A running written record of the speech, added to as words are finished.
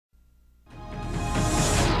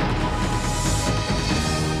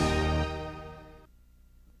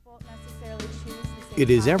It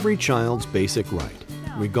is every child's basic right,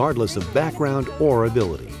 regardless of background or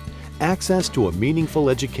ability. Access to a meaningful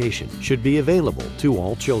education should be available to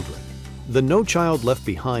all children. The No Child Left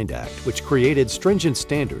Behind Act, which created stringent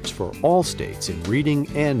standards for all states in reading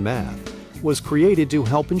and math, was created to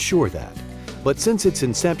help ensure that. But since its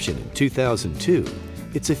inception in 2002,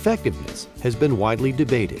 its effectiveness has been widely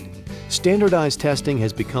debated. Standardized testing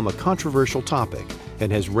has become a controversial topic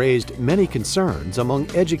and has raised many concerns among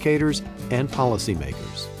educators and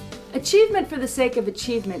policymakers. Achievement for the sake of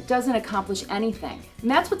achievement doesn't accomplish anything, and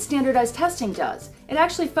that's what standardized testing does. It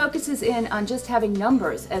actually focuses in on just having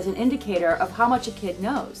numbers as an indicator of how much a kid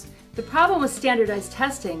knows. The problem with standardized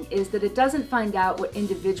testing is that it doesn't find out what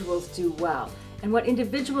individuals do well, and what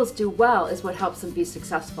individuals do well is what helps them be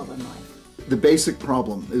successful in life. The basic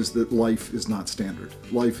problem is that life is not standard.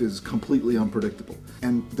 Life is completely unpredictable.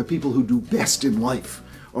 And the people who do best in life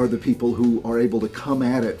are the people who are able to come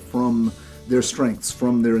at it from their strengths,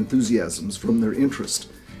 from their enthusiasms, from their interest.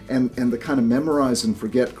 And the kind of memorize and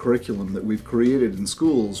forget curriculum that we've created in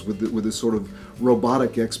schools with this sort of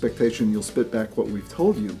robotic expectation you'll spit back what we've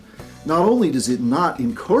told you, not only does it not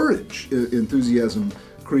encourage enthusiasm,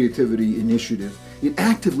 creativity, initiative, it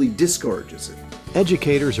actively discourages it.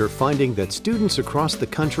 Educators are finding that students across the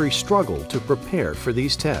country struggle to prepare for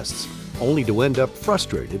these tests, only to end up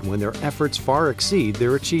frustrated when their efforts far exceed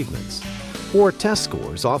their achievements. Poor test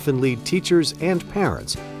scores often lead teachers and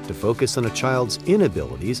parents to focus on a child's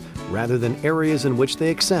inabilities rather than areas in which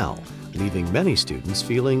they excel, leaving many students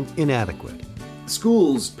feeling inadequate.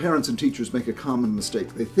 Schools, parents and teachers make a common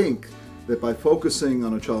mistake. They think that by focusing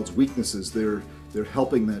on a child's weaknesses, they're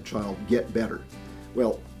helping that child get better.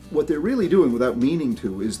 Well, what they're really doing without meaning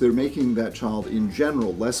to is they're making that child in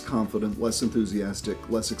general less confident, less enthusiastic,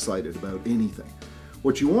 less excited about anything.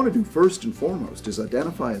 What you want to do first and foremost is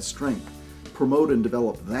identify a strength, promote and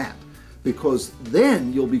develop that, because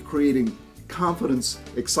then you'll be creating confidence,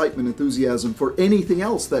 excitement, enthusiasm for anything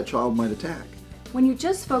else that child might attack. When you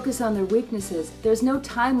just focus on their weaknesses, there's no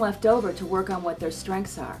time left over to work on what their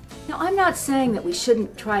strengths are. Now, I'm not saying that we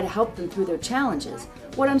shouldn't try to help them through their challenges.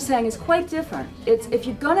 What I'm saying is quite different. It's if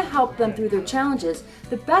you're going to help them through their challenges,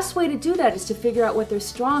 the best way to do that is to figure out what they're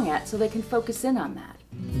strong at so they can focus in on that.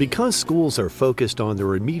 Because schools are focused on the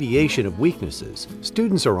remediation of weaknesses,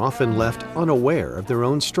 students are often left unaware of their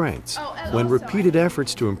own strengths. When repeated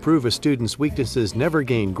efforts to improve a student's weaknesses never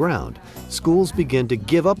gain ground, schools begin to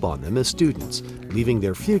give up on them as students, leaving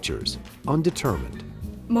their futures undetermined.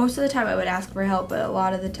 Most of the time I would ask for help, but a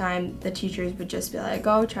lot of the time the teachers would just be like,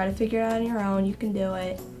 "Oh, try to figure it out on your own, you can do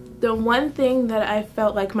it." The one thing that I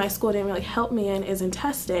felt like my school didn't really help me in is in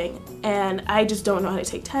testing, and I just don't know how to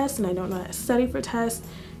take tests and I don't know how to study for tests,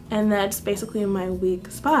 and that's basically my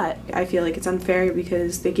weak spot. I feel like it's unfair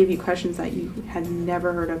because they give you questions that you had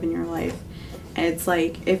never heard of in your life. And it's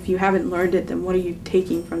like, if you haven't learned it, then what are you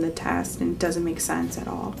taking from the test? And it doesn't make sense at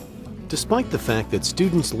all. Despite the fact that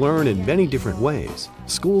students learn in many different ways,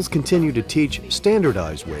 schools continue to teach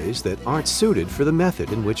standardized ways that aren't suited for the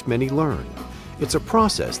method in which many learn. It's a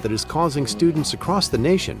process that is causing students across the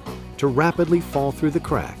nation to rapidly fall through the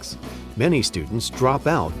cracks. Many students drop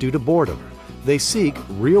out due to boredom. They seek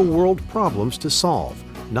real-world problems to solve,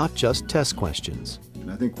 not just test questions.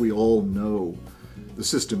 And I think we all know the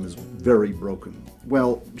system is very broken.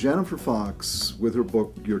 Well, Jennifer Fox, with her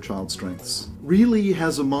book, Your Child's Strengths, really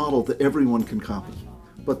has a model that everyone can copy.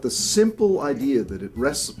 But the simple idea that it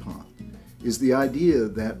rests upon is the idea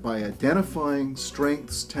that by identifying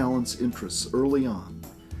strengths, talents, interests early on,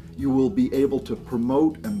 you will be able to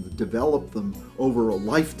promote and develop them over a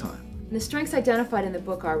lifetime. The strengths identified in the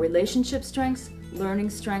book are relationship strengths, learning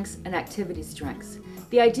strengths, and activity strengths.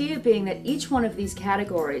 The idea being that each one of these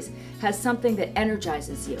categories has something that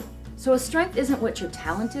energizes you. So a strength isn't what you're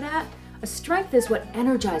talented at. A strength is what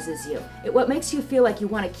energizes you. It's what makes you feel like you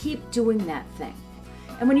want to keep doing that thing.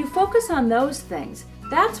 And when you focus on those things,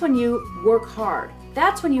 that's when you work hard.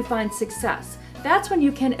 That's when you find success. That's when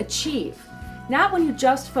you can achieve. Not when you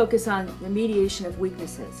just focus on remediation of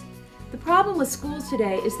weaknesses. The problem with schools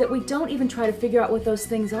today is that we don't even try to figure out what those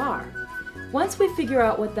things are. Once we figure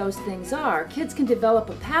out what those things are, kids can develop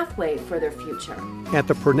a pathway for their future. At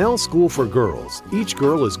the Purnell School for Girls, each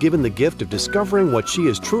girl is given the gift of discovering what she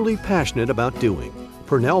is truly passionate about doing.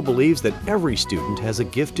 Purnell believes that every student has a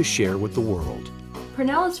gift to share with the world.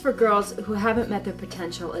 Purnell is for girls who haven't met their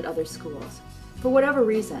potential at other schools. For whatever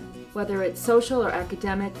reason, whether it's social or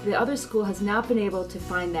academic, the other school has not been able to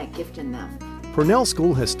find that gift in them. Purnell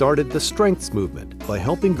School has started the Strengths Movement by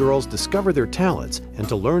helping girls discover their talents and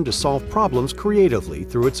to learn to solve problems creatively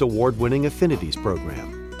through its award-winning Affinities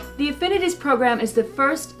program. The Affinities program is the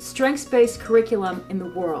first strengths-based curriculum in the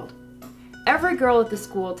world. Every girl at the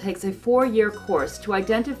school takes a 4-year course to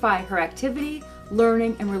identify her activity,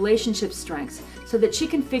 learning, and relationship strengths so that she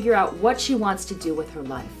can figure out what she wants to do with her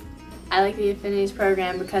life. I like the Affinities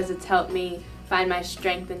program because it's helped me find my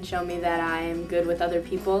strength and show me that I am good with other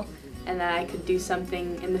people and that I could do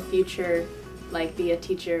something in the future, like be a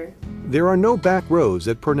teacher. There are no back rows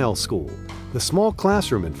at Purnell School. The small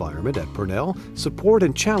classroom environment at Purnell support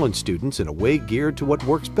and challenge students in a way geared to what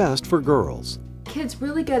works best for girls. Kids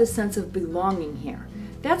really get a sense of belonging here.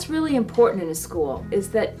 That's really important in a school, is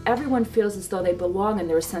that everyone feels as though they belong and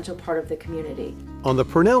they're an essential part of the community. On the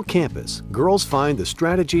Purnell campus, girls find the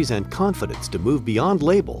strategies and confidence to move beyond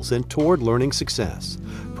labels and toward learning success.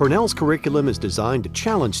 Purnell's curriculum is designed to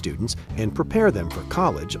challenge students and prepare them for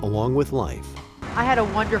college along with life. I had a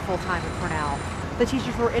wonderful time at Purnell. The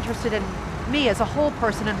teachers were interested in me as a whole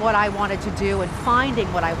person and what I wanted to do and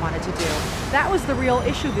finding what I wanted to do. That was the real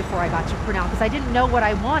issue before I got to Purnell, because I didn't know what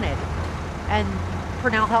I wanted. And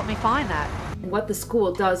Purnell helped me find that. What the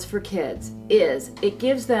school does for kids is it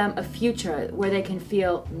gives them a future where they can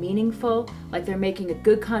feel meaningful, like they're making a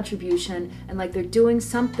good contribution, and like they're doing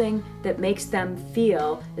something that makes them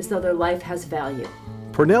feel as though their life has value.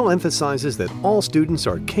 Purnell emphasizes that all students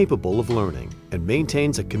are capable of learning and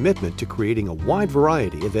maintains a commitment to creating a wide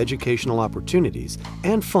variety of educational opportunities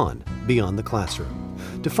and fun beyond the classroom.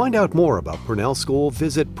 To find out more about Purnell School,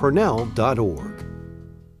 visit purnell.org.